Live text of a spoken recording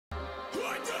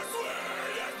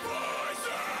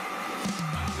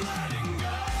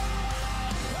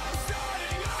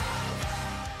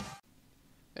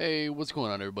Hey, what's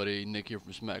going on, everybody? Nick here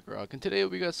from SmackRock, and today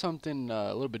we got something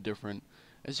a little bit different.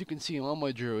 As you can see, I'm on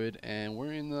my druid, and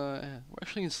we're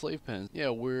actually in slave pens.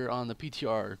 Yeah, we're on the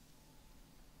PTR,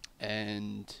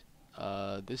 and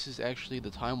this is actually the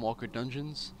TIMEWALKER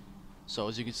dungeons. So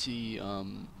as you can see,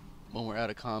 when we're out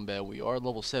of combat, we are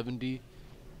level 70,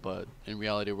 but in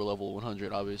reality we're level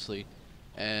 100, obviously.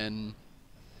 And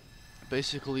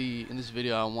basically, in this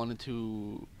video, I wanted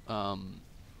to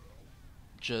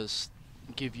just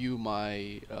give you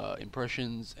my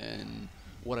impressions and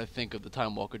what I think of the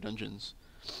Time Walker dungeons.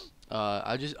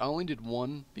 I only did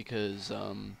one because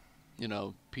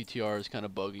PTR is kind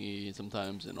of buggy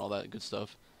sometimes and all that good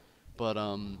stuff. But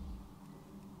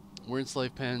we're in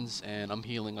slave pens and I'm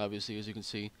healing, obviously, as you can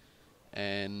see.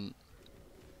 And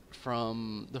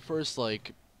from the first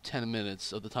like 10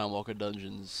 minutes of the Time Walker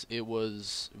dungeons, it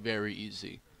was very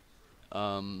easy.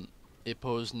 Um, it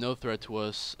posed no threat to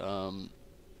us.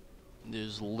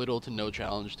 There's little to no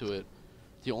challenge to it.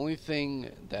 The only thing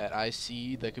that I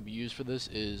see that could be used for this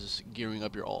is gearing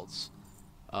up your alts.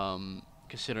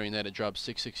 Considering that it drops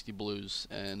 660 blues,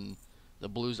 and the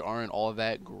blues aren't all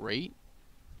that great,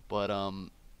 but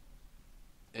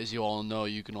as you all know,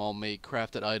 you can all make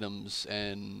crafted items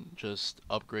and just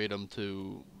upgrade them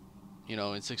to, in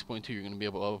 6.2 you're going to be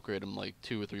able to upgrade them like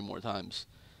 2 or 3 more times.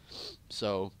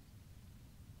 So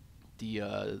the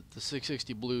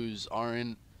 660 blues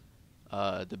aren't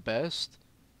the best,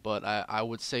 but I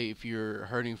would say if you're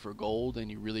hurting for gold and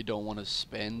you really don't want to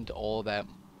spend all that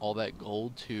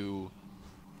gold to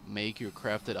make your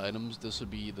crafted items, this would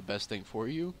be the best thing for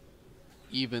you.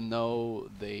 Even though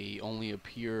they only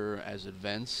appear as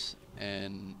events,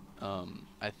 and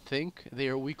I think they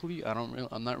are weekly.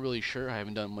 I'm not really sure. I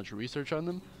haven't done much research on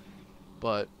them,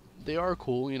 but they are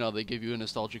cool. They give you a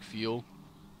nostalgic feel.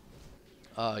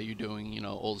 You're doing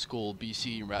old school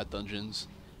BC rat dungeons.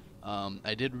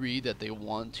 I did read that they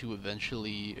want to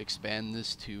eventually expand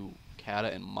this to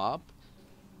Kata and Mop,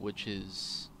 which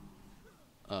is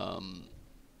a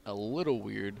little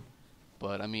weird,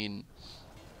 but I mean,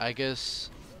 I guess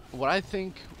what I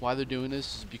think why they're doing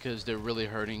this is because they're really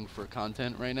hurting for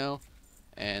content right now,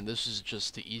 and this is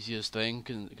just the easiest thing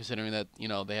considering that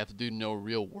they have to do no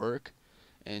real work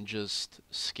and just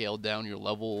scale down your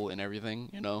level and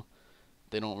everything.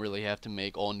 They don't really have to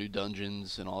make all new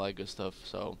dungeons and all that good stuff,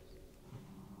 so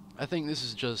I think this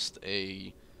is just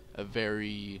a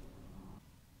very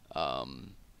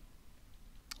um,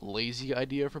 lazy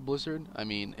idea for Blizzard. I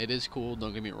mean, it is cool,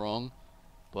 don't get me wrong,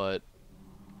 but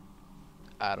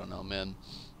I don't know, man.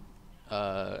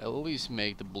 At least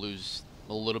make the blues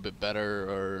a little bit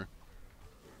better,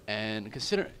 and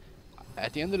consider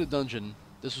at the end of the dungeon,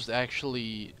 this was I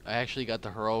actually got the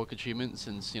heroic achievement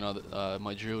since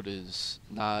my druid is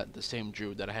not the same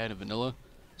druid that I had in vanilla,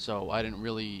 so I didn't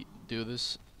really do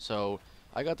this. So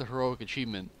I got the heroic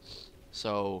achievement.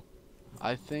 So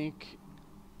I think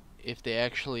if they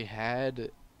actually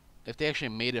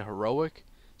made it heroic,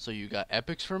 so you got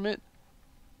epics from it,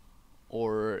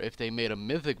 or if they made a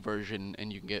mythic version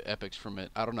and you can get epics from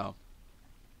it, I don't know.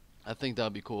 I think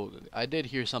that'd be cool. I did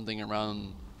hear something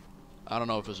around, I don't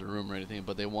know if it was a rumor or anything,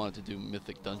 but they wanted to do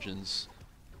mythic dungeons,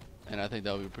 and I think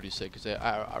that would be pretty sick. Cause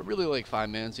I really like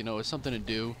 5-mans. It's something to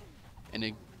do,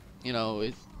 and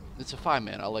it's a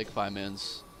 5-man. I like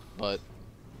 5-mans, but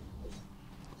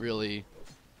really,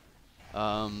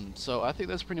 so I think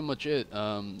that's pretty much it.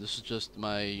 This is just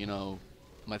my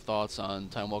thoughts on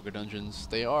Time Walker dungeons.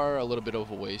 They are a little bit of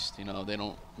a waste. They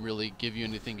don't really give you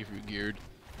anything if you're geared.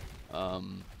 I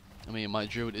mean, my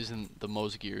druid isn't the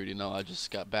most geared. I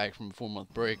just got back from a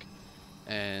 4-month break,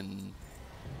 and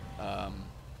I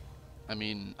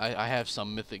mean, I have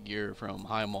some mythic gear from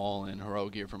High Mall and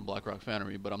heroic gear from Blackrock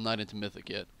Foundry, but I'm not into mythic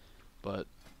yet. But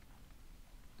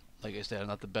like I said, I'm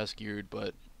not the best geared,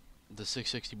 but the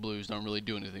 660 blues don't really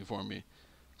do anything for me.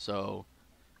 So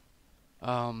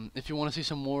if you want to see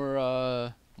some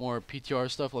more PTR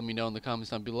stuff, let me know in the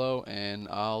comments down below, and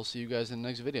I'll see you guys in the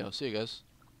next video. See you guys.